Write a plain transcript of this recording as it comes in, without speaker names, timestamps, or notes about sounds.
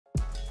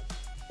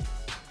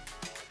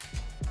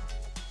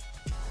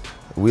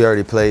We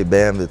already played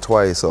Banvit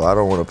twice, so I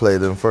don't want to play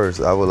them first.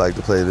 I would like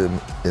to play them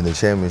in the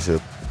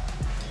championship.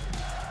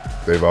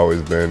 They've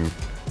always been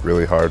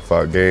really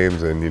hard-fought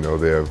games, and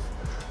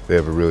they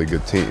have a really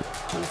good team.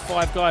 All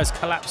 5 guys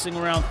collapsing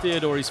around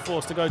Theodore. He's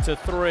forced to go to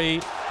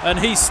 3, and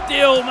he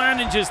still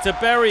manages to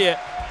bury it.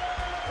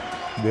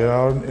 They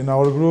are in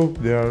our group.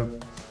 They are a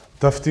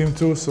tough team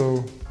too,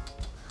 so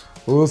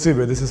we will see.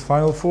 But this is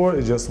Final Four.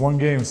 It's just one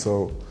game,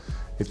 so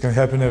it can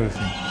happen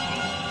everything.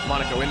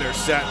 Monaco in there,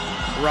 set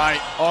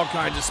right, all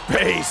kinds of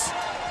space.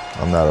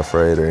 I'm not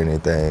afraid or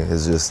anything.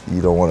 It's just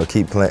you don't want to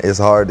keep playing. It's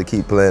hard to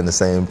keep playing the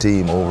same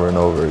team over and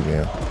over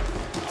again.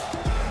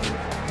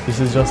 This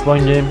is just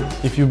one game.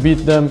 If you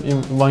beat them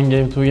in 1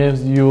 game, 2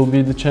 games, you will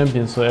be the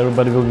champion. So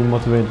everybody will be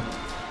motivated.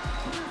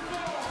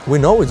 We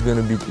know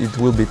it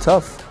will be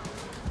tough,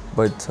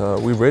 but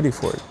we're ready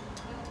for it.